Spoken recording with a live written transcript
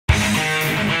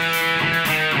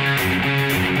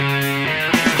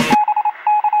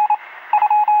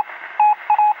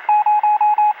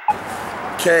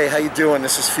Okay, how you doing?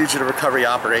 This is Fugitive Recovery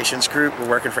Operations Group. We're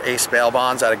working for Ace Bail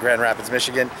Bonds out of Grand Rapids,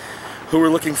 Michigan. Who we're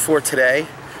looking for today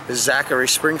is Zachary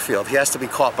Springfield. He has to be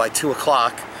caught by 2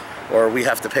 o'clock or we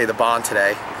have to pay the bond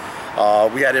today.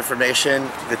 We had information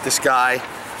that this guy,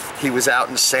 he was out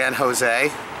in San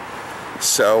Jose.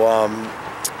 So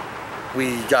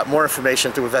we got more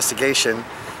information through investigation.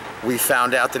 We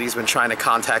found out that he's been trying to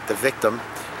contact the victim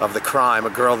of the crime,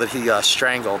 a girl that he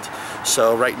strangled.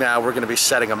 So right now we're going to be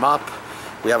setting him up.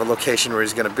 We have a location where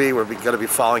he's going to be. We're going to be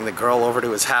following the girl over to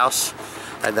his house,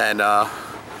 and then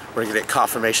we're going to get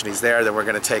confirmation he's there. Then we're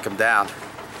going to take him down.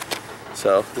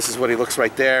 So this is what he looks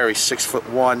right there. He's 6'1",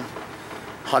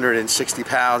 160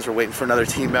 pounds. We're waiting for another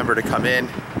team member to come in.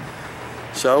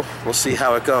 So we'll see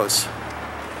how it goes.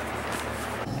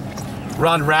 We're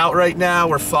en route right now.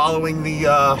 We're following the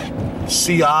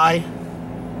CI,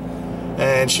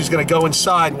 and she's going to go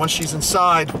inside. Once she's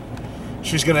inside,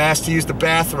 she's going to ask to use the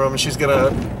bathroom, and she's going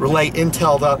to relay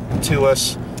intel to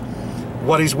us,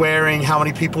 what he's wearing, how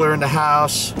many people are in the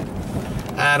house,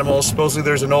 animals. Supposedly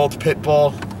there's an old pit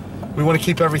bull. We want to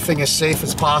keep everything as safe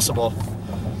as possible.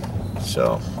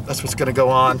 So that's what's going to go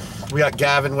on. We got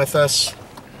Gavin with us.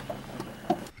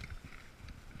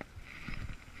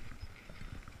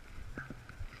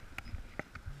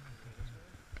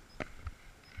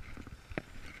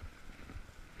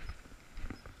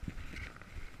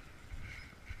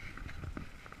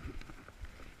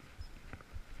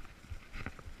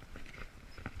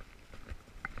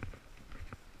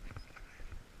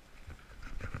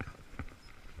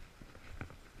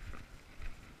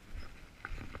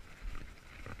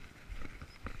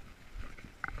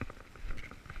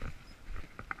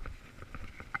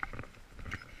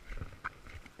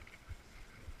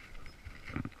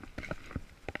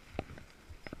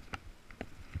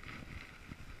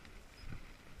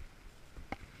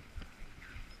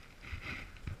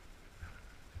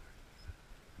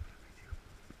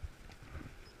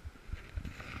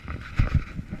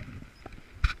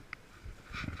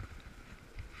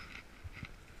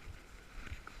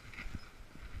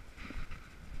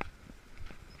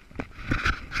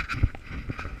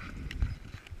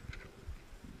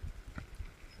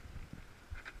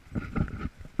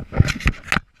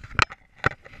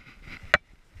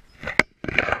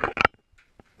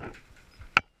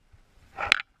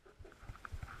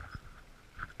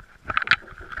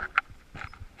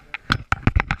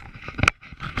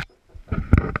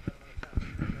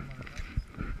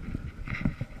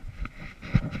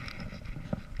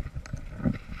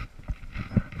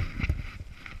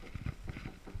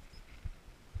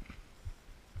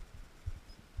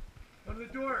 Come to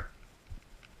the door.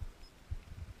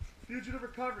 Fugitive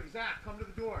recovery. Zach, come to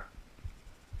the door.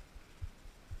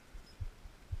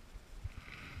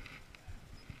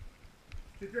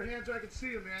 Keep your hands so I can see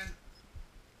you, man.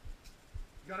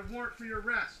 You got a warrant for your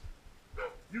arrest.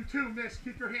 You too, miss.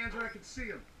 Keep your hands where I can see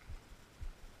them.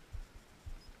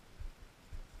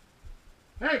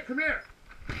 Hey, come here.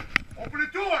 Open the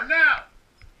door now.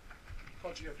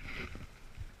 Called you.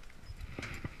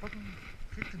 Fucking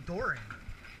kick the door in.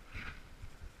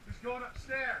 He's going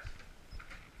upstairs.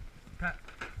 Pat.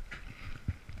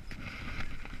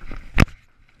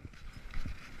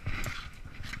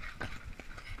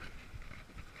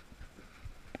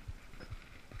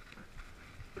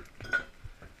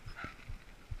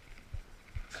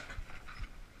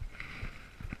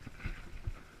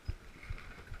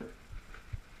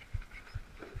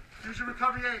 Use your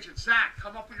recovery agent. Zach,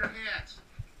 come up with your hands.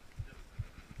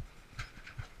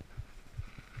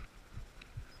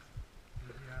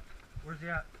 Where's he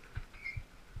at?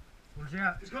 Where's he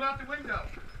at? He's going out the window.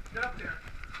 Get up there.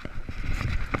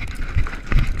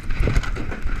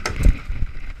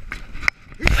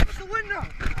 He's out the window!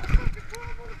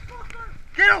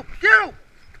 Get him! Get him!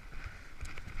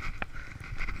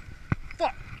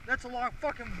 Fuck! That's a long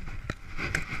fucking...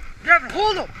 Gavin,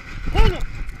 hold him! Hold him!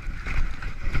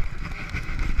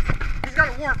 He's got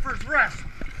a warrant for his arrest.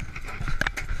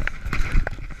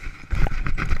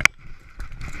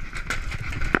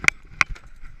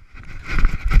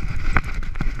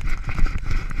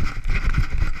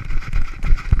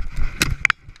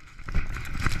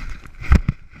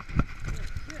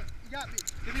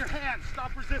 Give me your hands.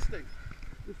 Stop resisting.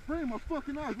 It's spraying my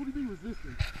fucking eyes. What do you mean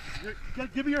resisting?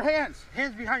 Give me your hands.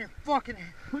 Hands behind your fucking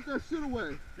head. Put that shit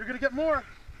away. You're gonna get more.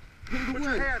 Put it Put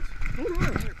away. your hands. Hold on.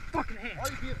 Give me your fucking hand. Why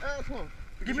you being an asshole?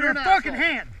 Give me your fucking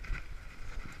hand.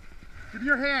 Give me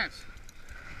your hands.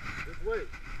 Just wait.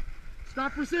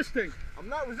 Stop resisting. I'm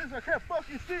not resisting. I can't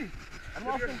fucking see. I'm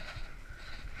off the...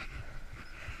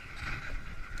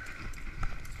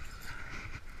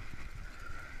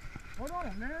 Hold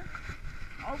on, man.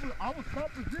 I will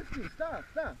stop resisting. Stop.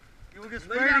 You will get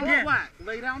Lay sprayed down again. flat.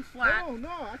 Lay down flat. No,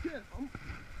 I can't.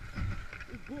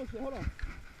 It's bullshit. Hold on.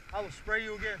 I will spray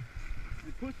you again.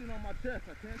 You're pushing on my chest.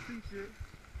 I can't see shit.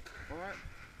 All right.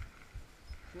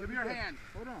 Give me your hand.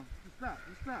 Hold on. Just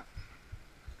stop.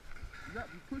 You're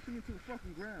pushing me to the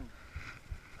fucking ground.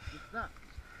 Just stop.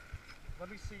 Let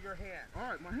me see your hand. All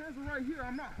right, my hands are right here.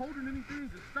 I'm not holding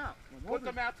anything. Just stop. Put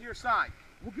them out to your side.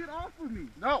 Well, get off of me.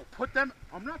 No, put them.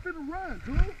 I'm not finna run,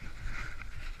 dude.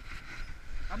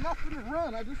 I'm not finna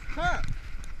run. I just stop.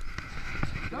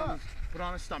 Stop. Put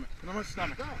on his stomach. Put on his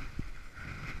stomach. Stop.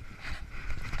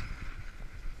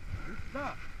 Just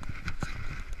stop.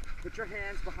 Put your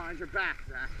hands behind your back,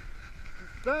 Zach.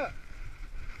 Stop.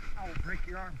 I will break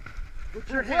your arm. Put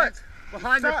your hands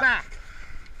behind your Stop. back.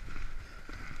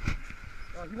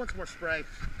 Oh, he wants more spray.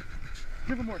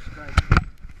 Give him more spray.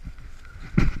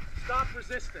 Stop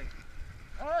resisting.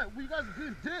 All right, well, you guys are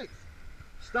being dicks.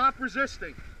 Stop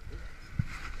resisting.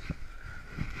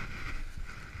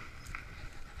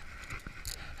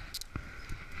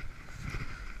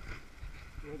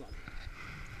 Hold on.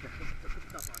 Yeah, put the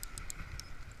stuff on.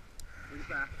 Bring it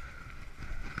back.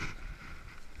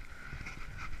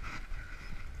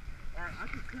 All right, I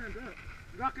can stand up.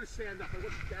 You're not going to stand up. I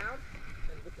want you down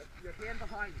and with your hand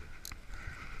behind you.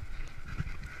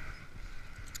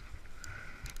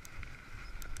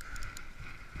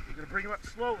 You're going to bring him up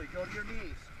slowly. Go to your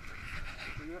knees.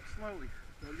 Bring him up slowly.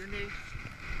 Go to your knees.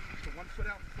 Put one foot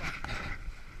out in front.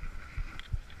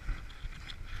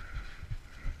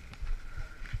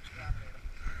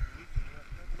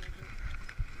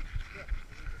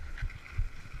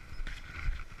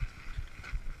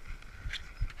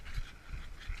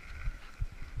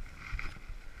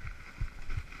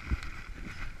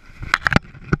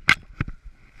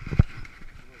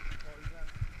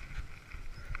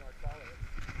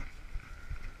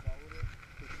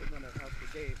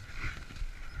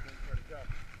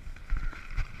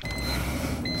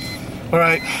 All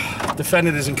right,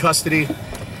 defendant is in custody.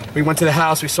 We went to the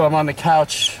house, we saw him on the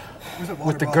couch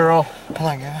with the girl.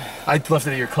 I left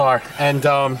it in your car. And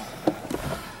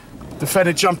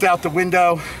defendant jumped out the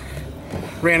window,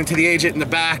 ran into the agent in the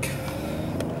back.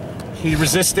 He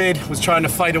resisted, was trying to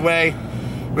fight away.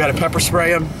 We had to pepper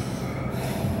spray him.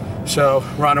 So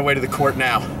we're on our way to the court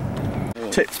now.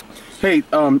 Hey,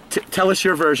 tell us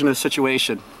your version of the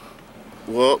situation.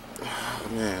 Well,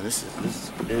 man, this is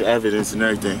evidence and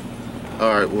everything. All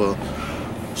right, well,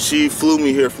 she flew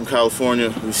me here from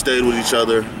California. We stayed with each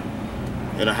other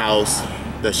in a house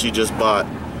that she just bought.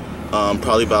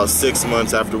 Probably about 6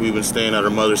 months after we've been staying at her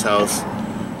mother's house.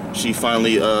 She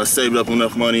finally saved up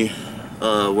enough money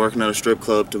working at a strip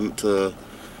club to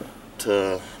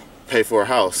pay for a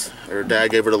house. Her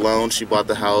dad gave her the loan, she bought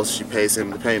the house, she pays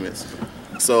him the payments.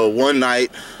 So one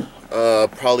night,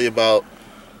 probably about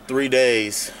 3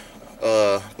 days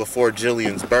before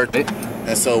Jillian's birthday.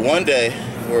 And so one day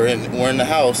we're in the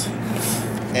house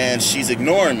and she's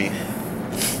ignoring me.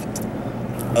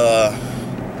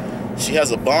 She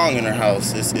has a bong in her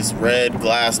house. It's red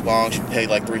glass bong. She paid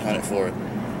like $300 for it.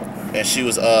 And she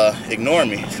was ignoring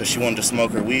me because she wanted to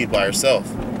smoke her weed by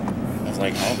herself. I was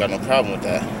like, I don't got no problem with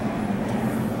that.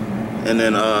 And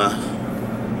then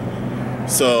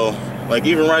so like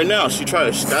even right now,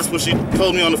 that's what she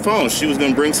told me on the phone. She was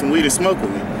gonna bring some weed and smoke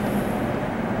with me.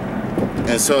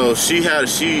 And so she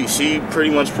pretty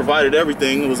much provided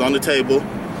everything. It was on the table.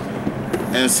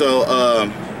 And so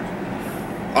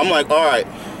I'm like, all right,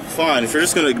 fine. If you're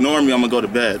just gonna ignore me, I'm gonna go to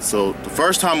bed. So the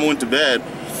first time I went to bed,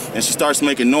 and she starts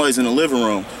making noise in the living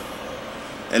room.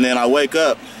 And then I wake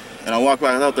up and I walk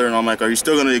back out there and I'm like, are you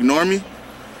still gonna ignore me?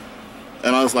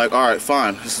 And I was like, all right,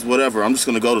 fine, this is whatever. I'm just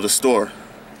gonna go to the store.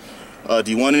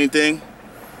 Do you want anything?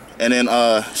 And then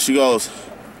she goes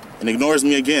and ignores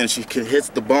me again. She hits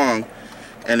the bong,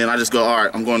 and then I just go, all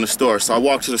right, I'm going to the store. So I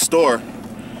walk to the store,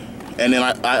 and then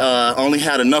I only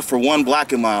had enough for one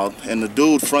Black and Mild, and the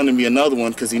dude fronted me another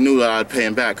one because he knew that I'd pay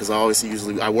him back because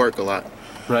I work a lot.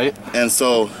 Right. And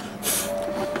so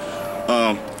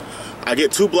I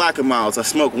get 2 Black and Milds. I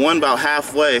smoke one about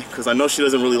halfway because I know she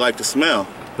doesn't really like the smell.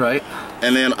 Right.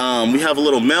 And then we have a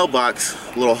little mailbox,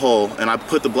 little hole, and I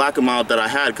put the Black and Mild that I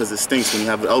had because it stinks when you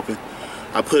have it open.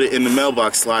 I put it in the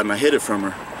mailbox slot and I hid it from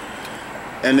her.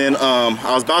 And then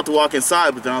I was about to walk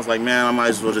inside, but then I was like, man, I might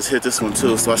as well just hit this one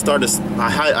too. So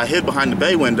I hid behind the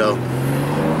bay window,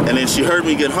 and then she heard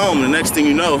me get home. And the next thing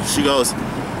you know, she goes,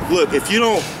 look, if you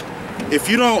don't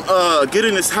get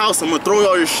in this house, I'm gonna throw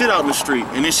all your shit out in the street.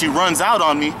 And then she runs out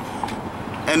on me,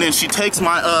 and then she takes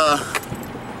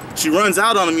she runs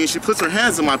out on me and she puts her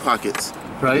hands in my pockets.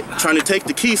 Right. Trying to take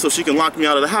the key so she can lock me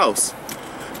out of the house.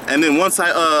 And then once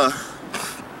I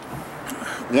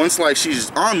once like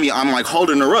she's on me, I'm like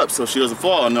holding her up so she doesn't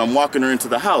fall, and I'm walking her into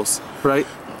the house. Right.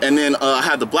 And then I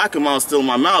had the black and mild still in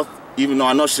my mouth, even though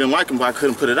I know she didn't like them, but I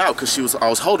couldn't put it out because I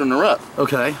was holding her up.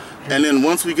 Okay. And then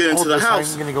once we get into the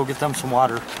house, I'm gonna go get them some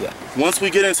water. Yeah. once we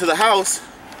get into the house,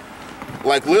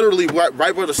 like literally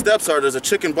right where the steps are, there's a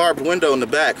chicken barbed window in the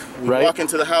back. We walk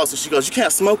into the house and she goes, "You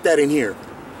can't smoke that in here."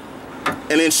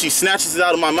 And then she snatches it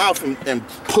out of my mouth and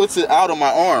puts it out on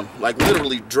my arm, like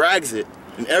literally drags it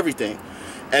and everything.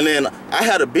 And then I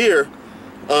had a beer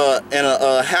and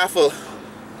a half a,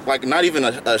 like not even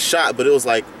a shot, but it was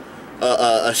like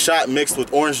a shot mixed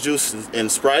with orange juice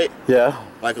and Sprite. Yeah.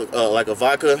 Like a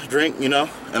vodka drink, you know.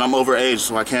 And I'm overage,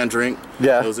 so I can't drink.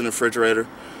 Yeah. It was in the refrigerator,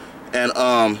 and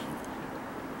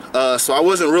so I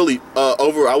wasn't really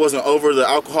I wasn't over the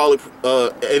alcoholic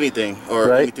anything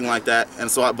or anything like that. And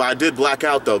so, but I did black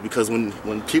out though, because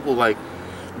when people like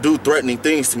do threatening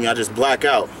things to me, I just black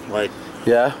out. Like,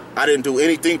 yeah, I didn't do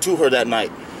anything to her that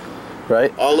night.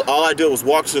 Right. All I did was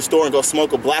walk to the store and go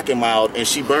smoke a black and mild, and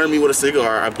she burned me with a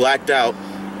cigar. I blacked out,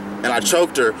 and I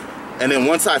choked her. And then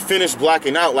once I finished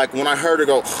blacking out, like when I heard her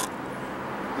go,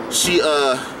 she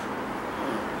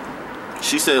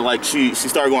said like she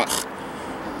started going.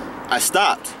 I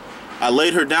stopped. I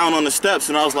laid her down on the steps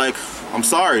and I was like, "I'm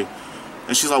sorry."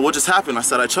 And she's like, "What just happened?" I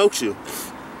said, "I choked you."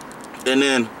 And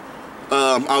then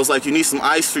I was like, "You need some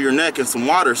ice for your neck and some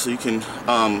water so you can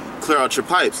clear out your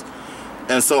pipes."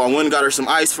 And so I went and got her some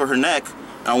ice for her neck,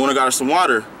 and I went and got her some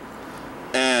water.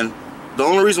 And the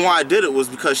only reason why I did it was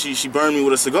because she burned me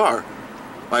with a cigar.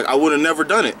 Like, I would have never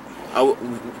done it. I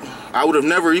would have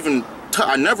never even,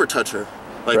 I never touch her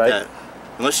like that,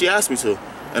 unless she asked me to.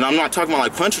 And I'm not talking about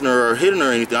like punching her or hitting her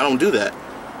or anything. I don't do that.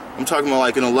 I'm talking about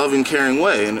like in a loving, caring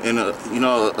way, in a, you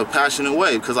know, a passionate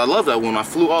way, because I love that woman. I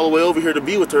flew all the way over here to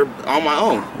be with her on my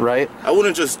own. Right. I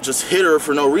wouldn't just hit her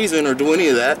for no reason or do any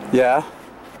of that. Yeah.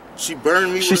 She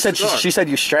burned me with a cigar. She said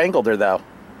you strangled her though.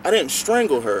 I didn't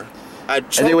strangle her. I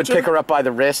choked and they would pick her up by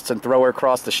the wrists and throw her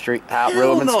across the street, out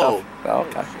room and stuff. Oh,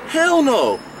 okay. Hell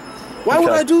no. Why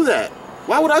would I do that?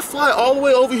 Why would I fly all the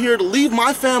way over here to leave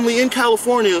my family in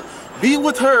California, be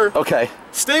with her? Okay.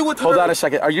 Stay with her. Hold on a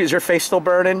second. Is your face still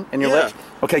burning in your lips?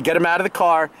 Okay, get him out of the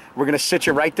car. We're gonna sit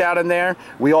you right down in there.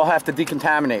 We all have to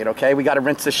decontaminate, okay? We gotta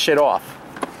rinse this shit off.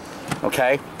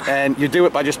 Okay? And you do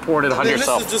it by just pouring it on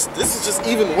yourself. This is just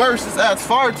even worse. This adds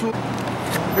fire to it.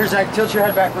 Here, Zach, tilt your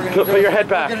head back. We're gonna put your head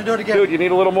back. We're gonna do it again. Dude, you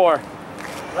need a little more.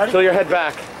 Ready? Tilt your head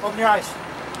back. Open your eyes.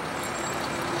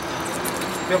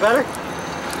 Feel better?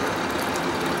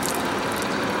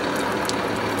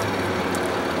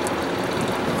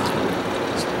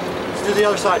 Let's do the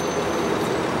other side.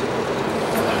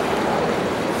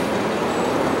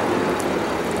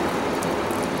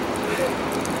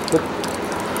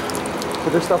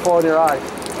 Put this stuff all in your eyes.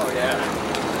 Oh yeah.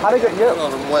 How'd it get you?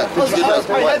 I'm wet.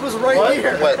 My head was right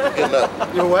here. I'm wet. Getting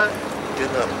up. You're wet?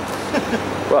 Getting up.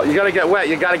 Well, you gotta get wet.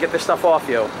 You gotta get this stuff off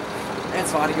you.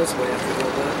 It's fine. It goes away after a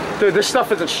little bit. Dude, this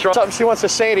stuff isn't strong. Something she wants to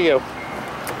say to you.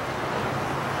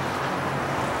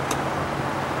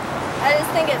 I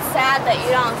just think it's sad that you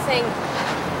don't think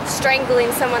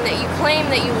strangling someone that you claim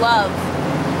that you love,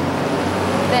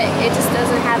 that it just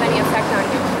doesn't have any effect on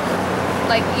you.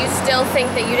 Like, you still think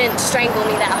that you didn't strangle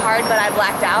me that hard, but I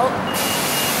blacked out.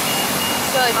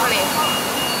 It's really funny.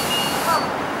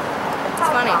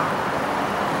 It's funny.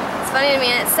 It's funny to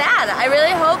me, and it's sad. I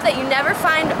really hope that you never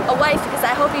find a wife, because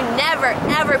I hope you never,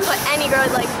 ever put any girl,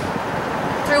 like,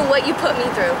 through what you put me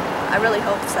through. I really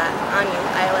hope that on you.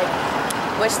 I, like,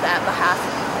 wish that behalf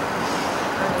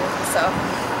on you. So,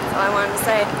 that's all I wanted to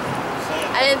say.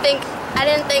 I didn't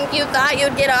think you thought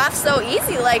you'd get off so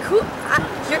easy. Like, who?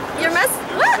 You're mess.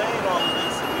 What? Saying all of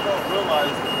this, and you don't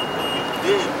realize what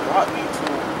you did brought me to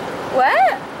What?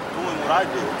 doing what I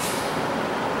did.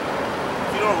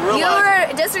 You don't realize. You were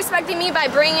disrespecting me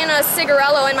by bringing a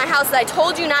cigarello in my house that I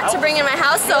told you not to bring in my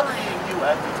house. So.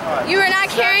 At the time. You were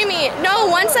not carrying me. No,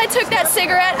 once I took that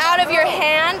cigarette out of your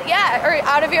hand, yeah, or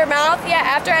out of your mouth, yeah,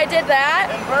 after I did that,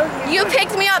 you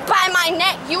picked me up by my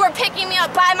neck. You were picking me up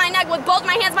by my neck with both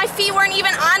my hands. My feet weren't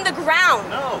even on the ground.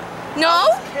 No. No? I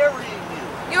was carrying you.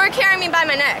 You were carrying me by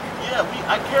my neck. Yeah,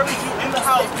 I carried you in the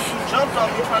house because you jumped on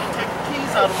me trying to take the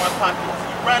keys out of my pockets.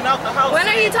 You ran out the house. When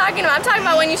are you talking about? I'm talking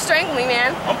about when you strangled me,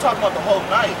 man. I'm talking about the whole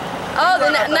night. Oh, the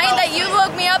night that you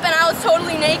woke me up and I was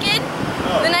totally naked?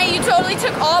 The night you totally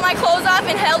took all my clothes off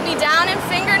and held me down and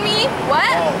fingered me?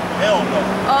 What? Oh, hell no.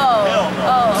 Oh. Hell no.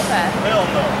 Oh, okay. Hell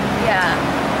no. Yeah.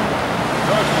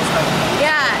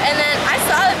 Yeah, and then I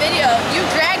saw the video. You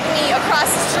dragged me across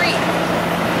the street.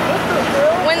 What the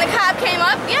hell? When the cop came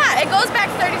up, yeah, it goes back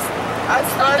 30. I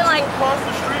something like. across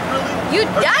the street, really?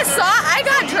 I saw. I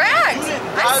got dragged.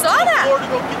 I saw that. To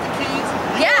go get the keys.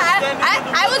 Yeah,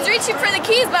 I was reaching for the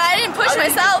keys, but I didn't push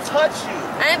myself. I didn't even touch you.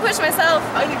 I didn't push myself.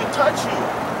 I didn't even touch you.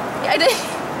 I did.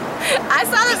 I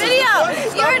saw the video.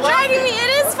 You were dragging me.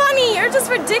 It is funny. You're just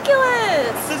ridiculous.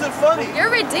 This isn't funny. You're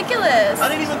ridiculous. I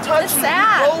didn't even touch It's you.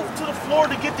 sad. You drove to the floor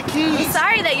to get the keys. I'm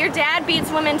sorry that your dad beats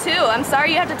women too. I'm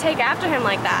sorry you have to take after him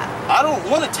like that. I don't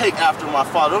want to take after my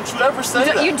father. Don't you ever say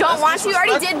that. You don't want That's to. You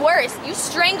already did disrespectful. worse. You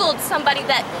strangled somebody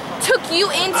that took you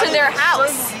into I their didn't house.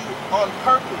 strangle you on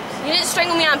purpose. You didn't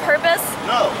strangle me on purpose?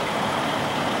 No.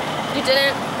 You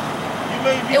didn't? You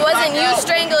made me It wasn't black you out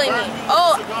strangling when me. you burned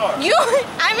Oh, with a cigar. you,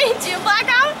 I made you black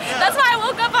out? Yeah. That's why I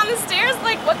woke up on the stairs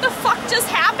like, what the fuck just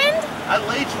happened? I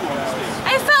laid you on the stairs.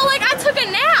 I felt like I took a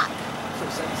nap.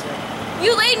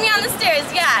 You laid me on the stairs,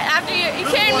 yeah, after you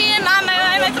carried me in my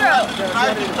throat.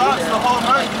 Private thoughts the whole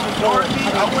night. You ignored me.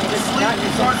 I went to sleep. You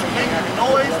started making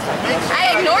noise.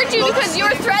 I ignored you because you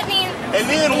were threatening. And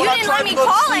then when You I didn't tried let me to go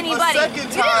to call sleep anybody. a second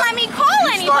You time, didn't let me call you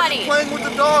anybody. started playing with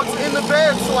the dogs in the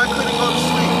bed, so I couldn't go to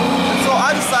sleep. And so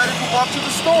I decided to walk to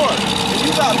the store. And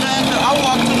you got mad that I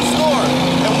walked to the store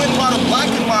and went by the Black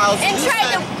and Miles. And you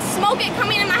tried said, to smoke it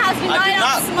coming in my house. You know I I did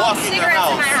not don't smoke walk in your cigarettes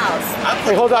in house. my house. I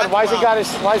put Hey, hold the on. Why's he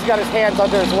Black got his hands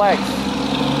under his legs?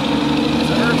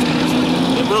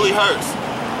 It really hurts.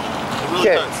 It really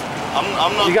Kid, hurts. I'm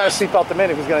not. You got to seatbelt him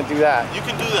in if he's gonna do that. You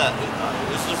can do that.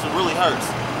 It's just it really hurts.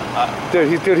 Dude,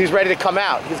 he's ready to come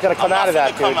out. He's gonna come out of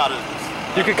that, dude. Come out of this.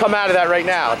 You can come out of that right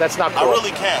now. That's not cool. I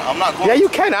really can't. I'm not going. Yeah, you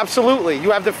can, absolutely.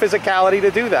 You have the physicality to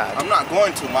do that. I'm not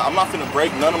going to. I'm not going to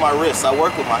break none of my wrists. I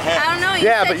work with my hands. I don't know.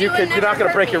 Yeah, but you're not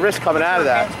gonna break your wrist coming out of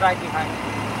that. Hands back behind.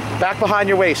 Back behind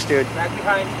your waist, dude. Back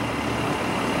behind.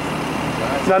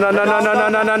 No.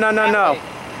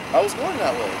 I was going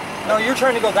that way. No, you're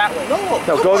trying to go that way. No,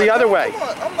 come go on, the other way. Come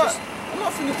on. I'm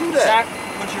not finna do that. Zach,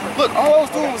 put your... Look, all I was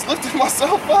doing was lifting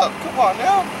myself up. Come on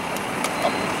now.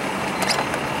 I'm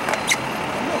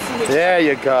not finna There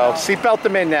you go. Seatbelt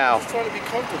them in now. just trying to be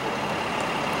comfortable.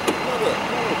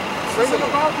 This isn't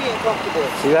about being comfortable.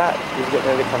 See that? He's getting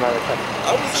ready to come out of the car.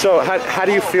 So how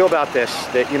do you feel about this?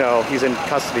 That, you know, he's in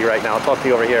custody right now. I'll talk to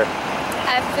you over here.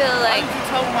 I feel like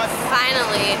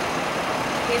finally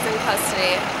he's in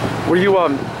custody. Were you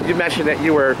you mentioned that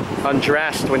you were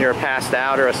undressed when you were passed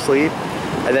out or asleep,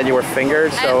 and then you were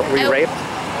fingered. So were you raped?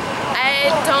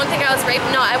 I don't think I was raped.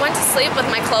 No, I went to sleep with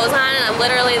my clothes on, and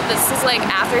this is like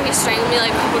after he strangled me,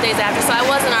 like a couple days after, so I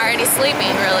wasn't already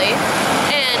sleeping really.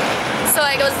 And so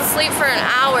I goes to sleep for an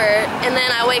hour, and then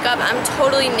I wake up, I'm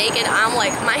totally naked. I'm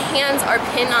like, my hands are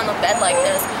pinned on the bed like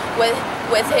this with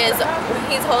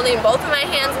he's holding both of my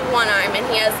hands with one arm, and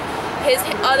he has his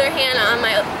other hand on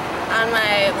my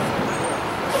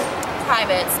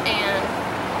privates, and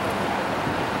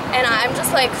I'm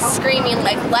just like screaming,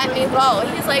 like, let me go.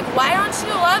 He's like, why don't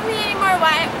you love me anymore?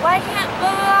 Why can't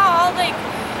blah, blah, blah, like,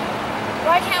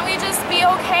 why can't we just be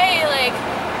okay? Like,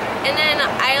 and then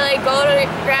I like go to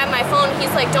grab my phone. He's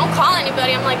like, don't call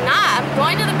anybody. I'm like, nah, I'm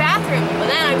going to the bathroom.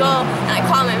 But then I go and I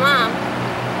call my mom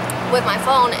with my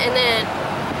phone, and then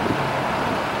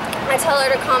I tell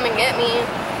her to come and get me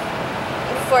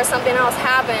before something else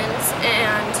happens.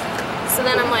 And so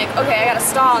then I'm like, okay, I gotta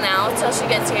stall now until she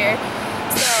gets here.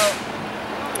 So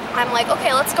I'm like,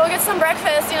 okay, let's go get some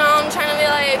breakfast, you know. I'm trying to be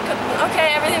like,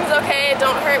 okay, everything's okay,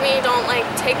 don't hurt me, don't like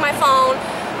take my phone.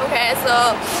 Okay, so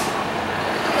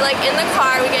we're like in the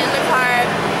car, we get in the car,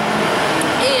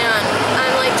 and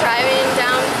I'm like driving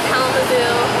down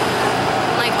Kalamazoo.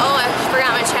 I'm like, oh, I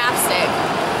forgot my chapstick.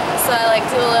 So I like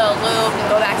do a little loop and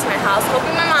go back to my house,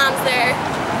 hoping my mom's there.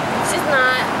 She's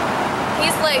not.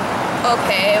 He's like,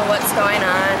 okay, what's going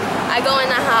on? I go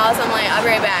in the house, I'm like, I'll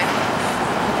be right back.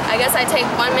 I guess I take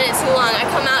 1 minute too long. I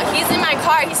come out, he's in my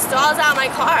car, he stalls out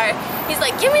my car. He's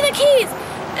like, give me the keys.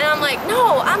 And I'm like,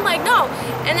 no.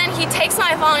 And then he takes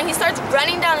my phone and he starts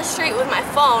running down the street with my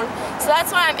phone. So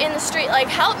that's why I'm in the street, like,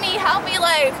 help me,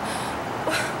 like,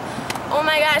 oh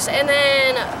my gosh. And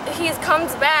then he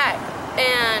comes back,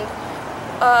 and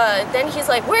then he's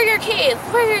like, where are your keys?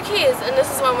 And this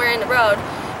is when we're in the road.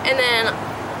 And then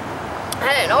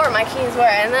I didn't know where my keys were,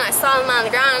 and then I saw them on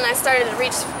the ground, and I started to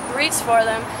reach for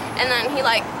them, and then he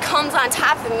like comes on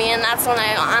top of me, and that's when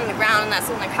I'm on the ground, and that's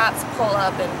when the cops pull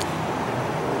up and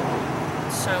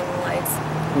show them the lights.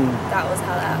 That was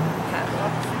how that happened.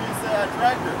 She said I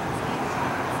dragged her.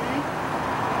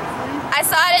 I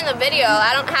saw it in the video.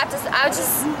 I don't have to.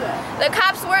 The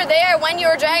cops were there when you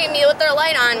were dragging me with their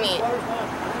light on me.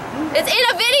 It's in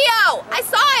a video. I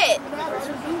saw it.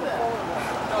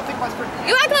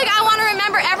 You act like I want to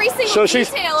remember every single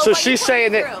detail of what she's you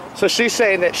saying went that. through. So she's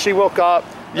saying that she woke up.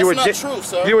 You That's not true,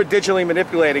 sir. You were digitally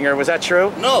manipulating her. Was that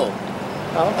true? No.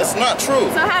 That's not true.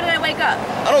 So how did I wake up?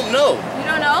 I don't know. You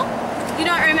don't know? You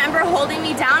don't remember holding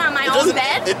me down on my own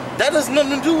bed? That has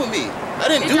nothing to do with me. I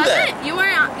didn't do that. You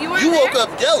weren't You there? woke up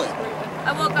yelling.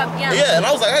 I woke up yelling. Yeah, and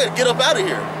I was like, I gotta get up out of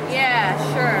here. Yeah,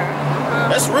 sure.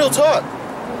 That's real talk.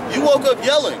 You woke up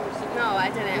yelling. No, I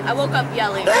didn't. I woke up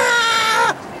yelling.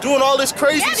 Ah! Doing all this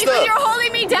crazy because stuff. you were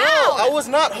holding me down. No, I was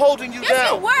not holding you yes,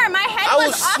 down. you were. My head I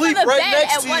was off asleep of the right bed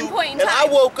next at to one you, point in and time.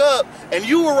 I woke up, and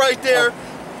you were right there,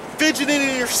 fidgeting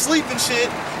in your sleep and shit,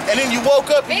 and then you woke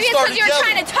up and Maybe you started it's because you were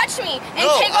yelling. trying to touch me and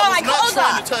No, take all my I was not clothes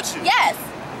trying off. to touch you. Yes.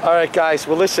 All right, guys.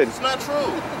 Well, listen. It's not true.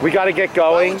 We got to get Why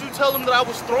going. would you tell him that I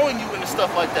was throwing you into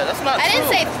stuff like that? That's not true. I didn't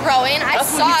say throwing. I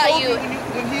That's saw what you he told me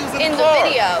when he was in the the car.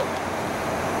 video.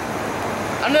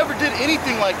 I never did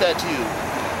anything like that to you.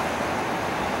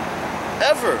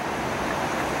 Ever.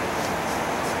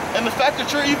 And the fact that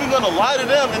you're even gonna lie to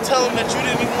them and tell them that you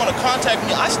didn't even want to contact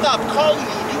me, I stopped calling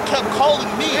you. You kept calling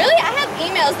me. Really? I have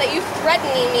emails that you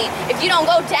threatening me. If you don't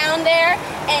go down there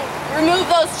and remove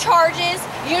those charges,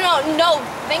 you don't know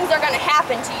things are gonna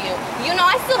happen to you. You know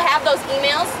I still have those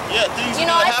emails. Yeah, things you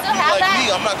are know gonna I happen still to you have like that. me.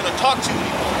 I'm not gonna talk to you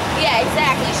anymore. Yeah,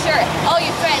 exactly, sure. Oh,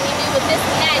 you're threatening me with this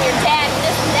and that, and your dad and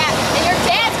this and that, and your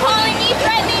dad's calling me,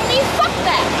 threatening me. Fuck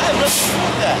that. I have nothing to do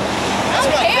with that. I That's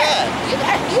don't my care.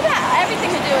 dad. You got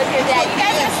everything to do with your dad. You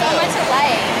guys are so much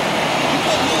alike. You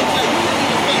put me in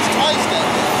your face twice that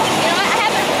day. You know what? I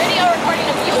have a video recording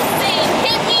of you saying,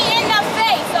 hit me in the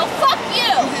face, so fuck you.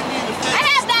 You hit me in the face I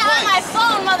have that on my twice.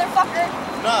 phone, motherfucker.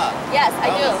 Nah. Yes, I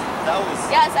do. That was.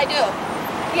 Yes, I do.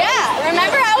 Yeah,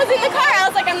 remember I was in the car. I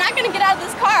was like, I'm not going to get out of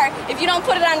this car if you don't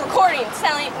put it on recording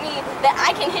telling me that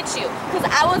I can hit you. Because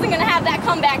I wasn't going to have that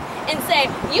come back and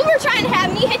say, you were trying to have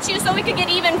me hit you so we could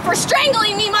get even for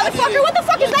strangling me, motherfucker. What the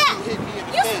fuck is that? You hit me in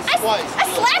the face twice. I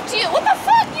slapped you. What the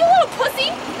fuck, you little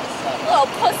pussy? Little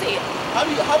pussy. How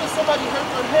does somebody hurt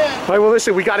their hand? All right, well,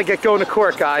 listen, we got to get going to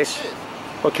court, guys.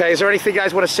 Okay, is there anything you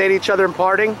guys want to say to each other in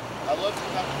parting? I love you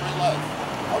and have a great life.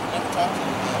 I would never talk to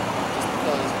you again just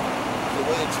because the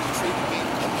way that you treated me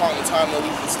upon the time that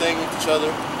we've been staying with each other.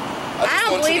 I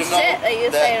don't believe shit that you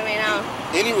say to me now.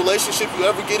 Any relationship you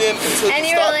ever get in until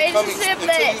you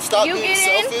stop being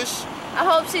selfish. I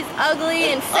hope she's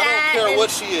ugly and fat. I don't care what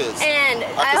she is. And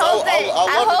I hope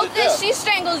that she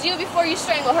strangles you before you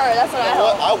strangle her. That's what I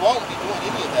hope. I won't be doing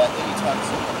any of that anytime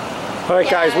soon. All right,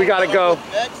 guys, we got to go.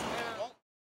 Next.